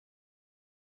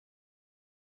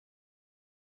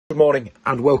Good morning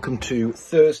and welcome to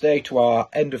Thursday, to our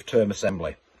end of term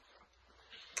assembly.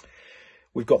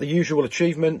 We've got the usual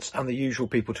achievements and the usual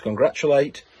people to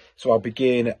congratulate. So I'll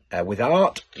begin with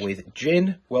art, with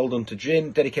Jin. Well done to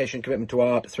Jin. Dedication and commitment to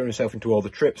art, throwing himself into all the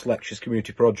trips, lectures,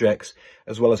 community projects,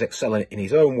 as well as excelling in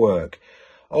his own work.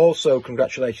 Also,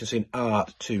 congratulations in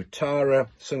art to Tara,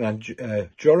 Sungan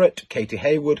Joret, Katie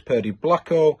Haywood, Purdy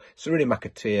Blacko, Serena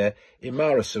McAteer,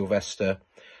 Imara Sylvester,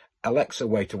 Alexa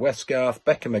Waiter Westgarth,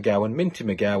 Becca McGowan, Minty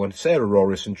McGowan, Sarah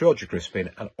Rorison, Georgia Crispin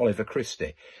and Oliver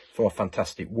Christie for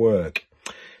fantastic work.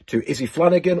 To Izzy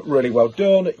Flanagan, really well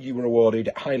done. You were awarded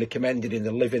highly commended in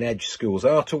the Living Edge Schools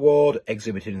Art Award,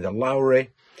 exhibited in the Lowry.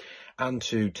 And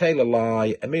to Taylor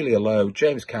Lai, Amelia Lowe,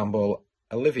 James Campbell,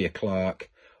 Olivia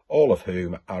Clark, all of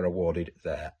whom are awarded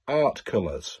their art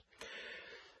colours.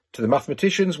 To the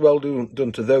mathematicians, well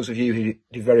done to those of you who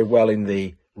did very well in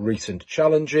the recent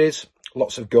challenges.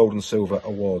 Lots of gold and silver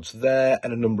awards there,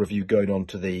 and a number of you going on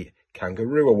to the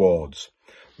Kangaroo Awards.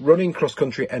 Running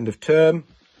cross-country end of term,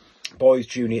 boys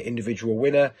junior individual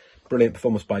winner, brilliant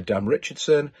performance by Dan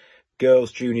Richardson.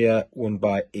 Girls junior won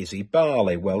by Izzy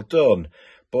Barley, well done.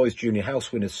 Boys junior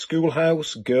house winners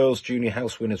Schoolhouse, girls junior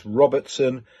house winners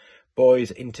Robertson, boys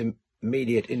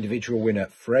intermediate individual winner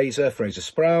Fraser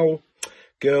Sproul,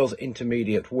 girls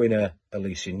intermediate winner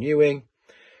Alicia Newing,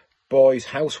 boys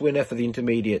house winner for the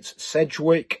intermediates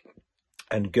Sedgwick,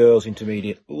 and girls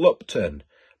intermediate Lupton.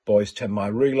 Boys 10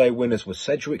 mile relay winners were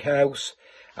Sedgwick House,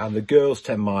 and the girls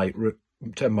 10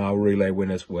 mile relay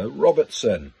winners were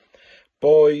Robertson.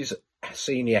 Boys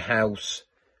senior house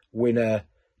winner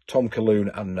Tom Calhoun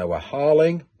and Noah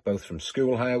Harling, both from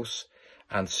Schoolhouse,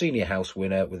 and senior house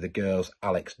winner with the girls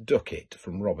Alex Duckett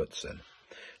from Robertson.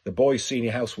 The boys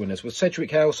senior house winners were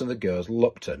Sedgwick House and the girls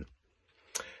Lupton.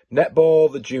 Netball,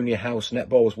 the junior house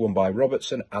netball was won by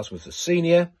Robertson, as was the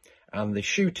senior, and the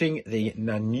shooting, the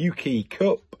Nanuki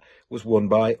Cup, was won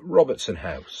by Robertson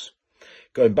House.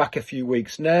 Going back a few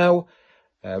weeks now,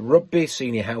 rugby,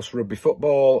 senior house rugby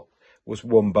football, was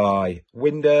won by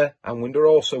Winder, and Winder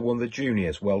also won the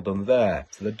juniors. Well done there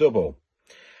for the double.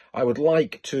 I would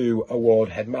like to award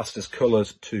Headmaster's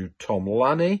colours to Tom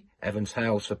Lanny, Evans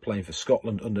House, for playing for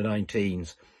Scotland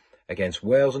under-19s against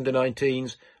Wales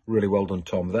under-19s. Really well done,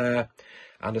 Tom, there.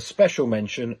 And a special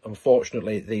mention,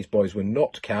 unfortunately, these boys were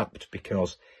not capped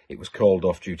because it was called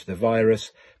off due to the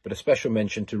virus, but a special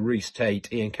mention to Rhys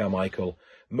Tate, Ian Carmichael,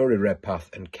 Murray Redpath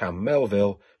and Cam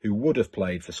Melville, who would have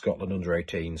played for Scotland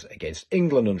under-18s against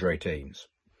England under-18s.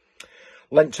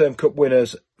 Lent Term Cup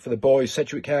winners for the boys,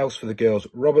 Sedgwick House, for the girls,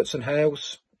 Robertson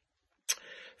House.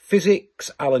 Physics,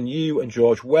 Alan Yu and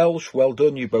George Welsh, well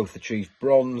done, you both achieved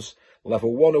bronze.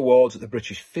 Level 1 awards at the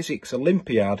British Physics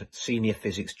Olympiad Senior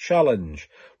Physics Challenge,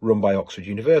 run by Oxford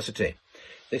University.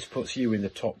 This puts you in the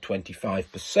top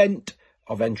 25%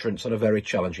 of entrants on a very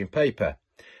challenging paper.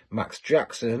 Max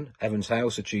Jackson, Evans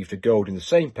House, achieved a gold in the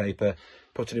same paper,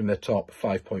 putting him in the top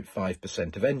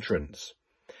 5.5% of entrants.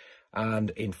 And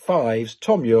in fives,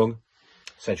 Tom Young,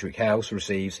 Sedgwick House,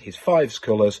 receives his fives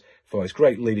colours for his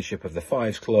great leadership of the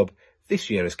Fives Club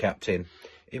this year as captain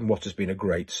in what has been a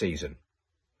great season.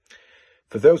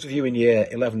 For those of you in Year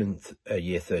 11 and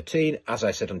Year 13, as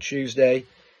I said on Tuesday,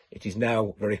 it is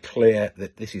now very clear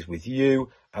that this is with you,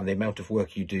 and the amount of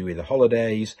work you do in the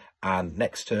holidays and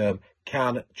next term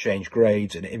can change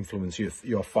grades and influence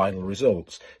your final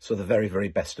results. So the very, very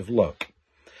best of luck.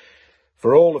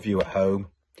 For all of you at home,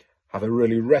 have a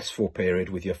really restful period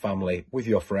with your family, with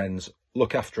your friends.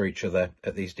 Look after each other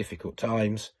at these difficult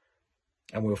times.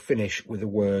 And we'll finish with the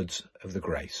words of the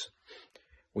grace.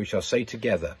 We shall say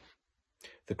together,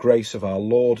 the grace of our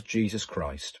Lord Jesus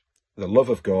Christ, the love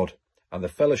of God, and the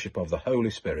fellowship of the Holy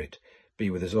Spirit be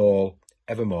with us all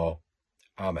evermore.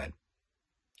 Amen.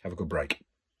 Have a good break.